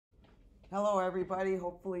Hello everybody,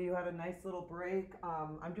 hopefully you had a nice little break.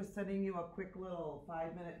 I'm just sending you a quick little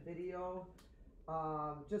 5-minute video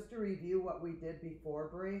just to review what we did before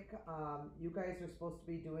break. You guys are supposed to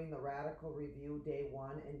be doing the radical review day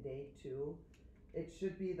 1 and day 2. It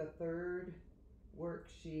should be the third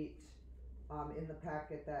worksheet in the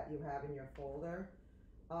packet that you have in your folder.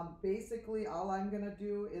 Basically all I'm going to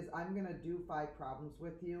do is I'm going to do 5 problems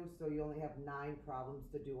with you, so you only have 9 problems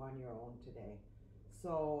to do on your own today.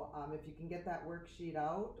 So if you can get that worksheet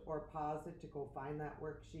out or pause it to go find that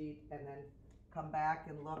worksheet and then come back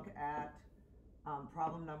and look at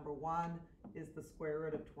problem number 1 is the square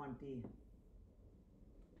root of 20.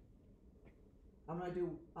 I'm going to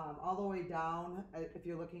do all the way down. If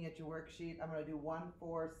you're looking at your worksheet, I'm going to do 1,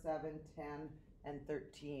 4, 7, 10, and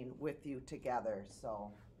 13 with you together.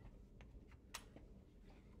 So,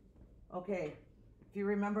 okay. If you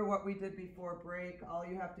remember what we did before break, all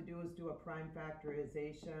you have to do is do a prime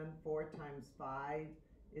factorization. 4 times 5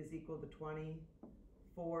 is equal to 20.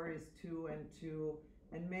 4 is 2 and 2.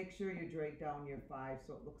 And make sure you drag down your 5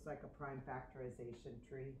 so it looks like a prime factorization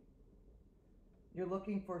tree. You're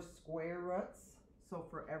looking for square roots. So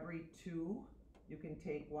for every 2, you can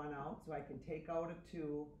take 1 out. So I can take out a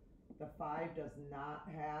 2. The 5 does not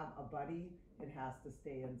have a buddy. It has to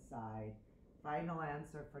stay inside. Final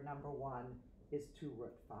answer for number 1 is 2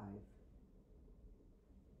 root 5.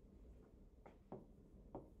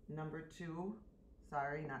 Number 2,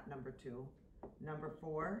 sorry, not number 2. Number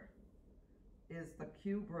 4 is the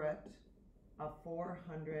cube root of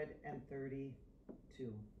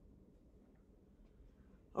 432.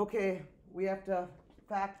 Okay, we have to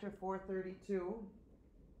factor 432.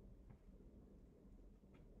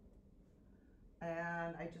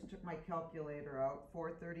 And I just took my calculator out.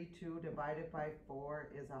 432 divided by 4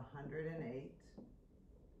 is 108.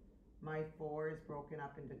 My 4 is broken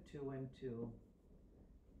up into 2 and 2.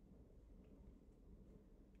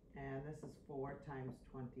 And this is 4 times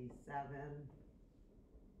 27.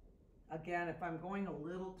 Again, if I'm going a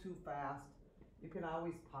little too fast, you can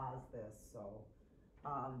always pause this. So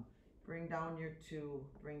bring down your 2,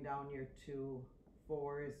 bring down your 2.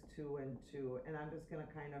 4 is 2 and 2. And I'm just going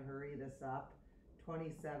to kind of hurry this up.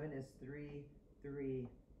 27 is 3, 3,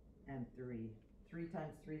 and 3. 3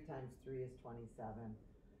 times 3 times 3 is 27.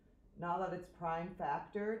 Now that it's prime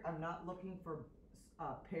factored, I'm not looking for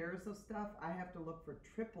pairs of stuff. I have to look for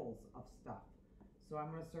triples of stuff. So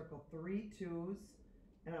I'm going to circle 3 2s,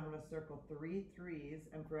 and I'm going to circle 3 3s.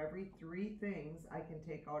 And for every 3 things, I can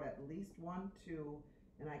take out at least 1 2,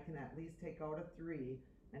 and I can at least take out a 3.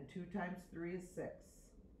 And 2 times 3 is 6.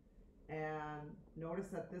 And notice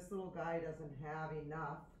that this little guy doesn't have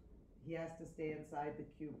enough. He has to stay inside the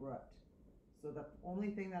cube root. So the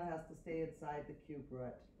only thing that has to stay inside the cube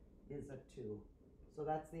root is a 2. So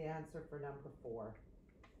that's the answer for number 4.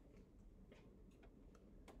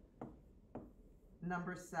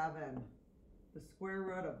 Number 7, the square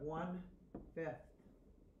root of 1/5.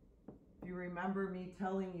 If you remember me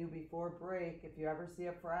telling you before break, if you ever see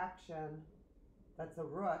a fraction that's a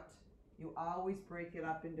root, you always break it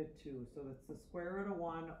up into 2. So that's the square root of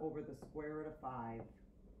 1 over the square root of 5.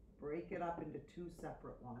 Break it up into 2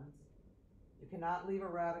 separate ones. You cannot leave a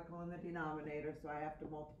radical in the denominator, so I have to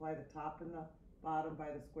multiply the top and the bottom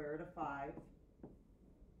by the square root of 5.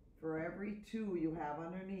 For every 2 you have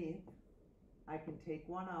underneath, I can take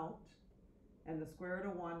 1 out, and the square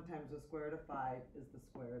root of 1 times the square root of 5 is the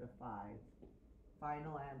square root of 5.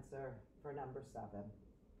 Final answer for number 7.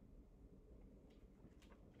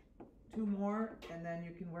 2 more, and then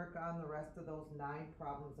you can work on the rest of those 9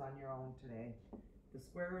 problems on your own today. The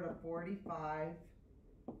square root of 45,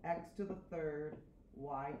 x to the 3rd,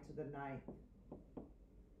 y to the 9th.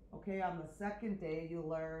 Okay, on the second day, you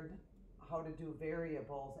learned how to do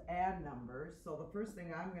variables and numbers. So the first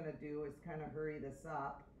thing I'm going to do is kind of hurry this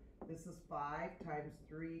up. This is 5 times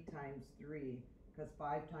 3 times 3, because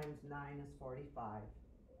 5 times 9 is 45.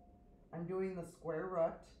 I'm doing the square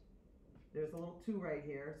root. There's a little 2 right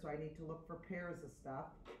here, so I need to look for pairs of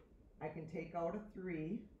stuff. I can take out a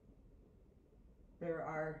 3. There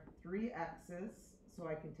are 3 x's, so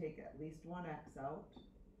I can take at least 1 x out.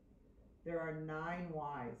 There are 9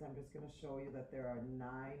 y's. I'm just going to show you that there are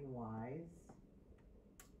 9 y's.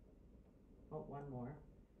 Oh, 1 more.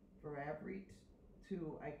 For every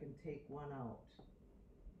 2, I can take 1 out.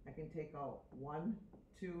 I can take out 1,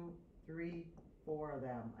 2, 3, 4 of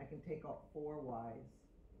them. I can take out 4 y's.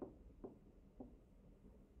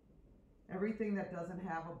 Everything that doesn't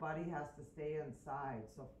have a buddy has to stay inside.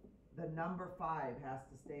 So the number 5 has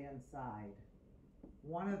to stay inside.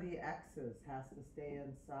 One of the x's has to stay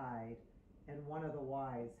inside, and one of the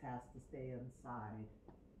y's has to stay inside.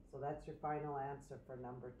 So that's your final answer for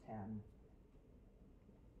number 10.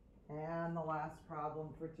 And the last problem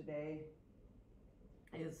for today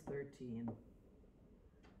is 13.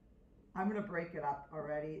 I'm going to break it up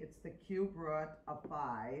already. It's the cube root of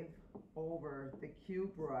 5 over the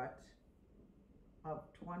cube root of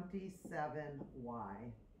 27y.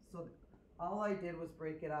 So all I did was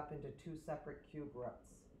break it up into two separate cube roots.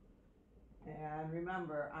 And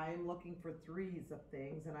remember, I'm looking for threes of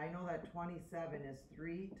things, and I know that 27 is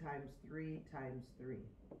 3 times 3 times 3.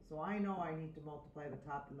 So I know I need to multiply the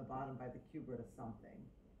top and the bottom by the cube root of something.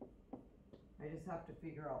 I just have to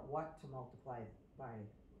figure out what to multiply by.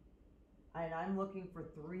 And I'm looking for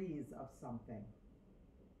threes of something.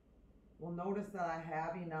 Well, notice that I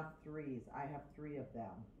have enough threes. I have 3 of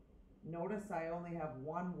them. Notice I only have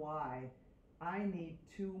one y. I need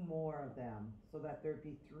 2 more of them so that there'd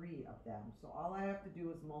be 3 of them. So all I have to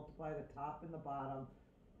do is multiply the top and the bottom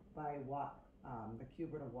by the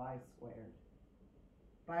cube root of y squared.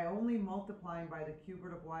 By only multiplying by the cube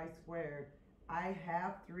root of y squared, I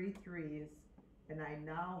have 3 3's, and I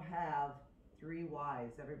now have 3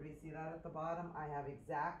 y's. Everybody see that at the bottom? I have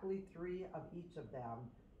exactly 3 of each of them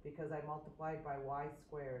because I multiplied by y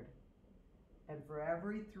squared. And for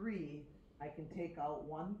every 3, I can take out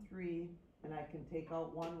 1 3, and I can take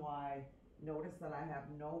out 1 y. Notice that I have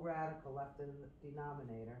no radical left in the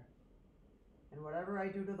denominator. And whatever I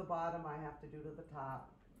do to the bottom, I have to do to the top.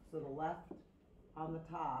 So the left on the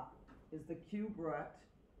top is the cube root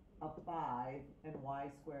of 5 and y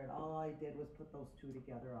squared. All I did was put those two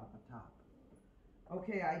together on the top.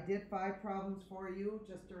 Okay, I did 5 problems for you.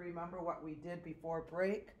 Just to remember what we did before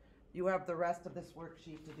break. You have the rest of this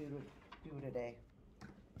worksheet to do today.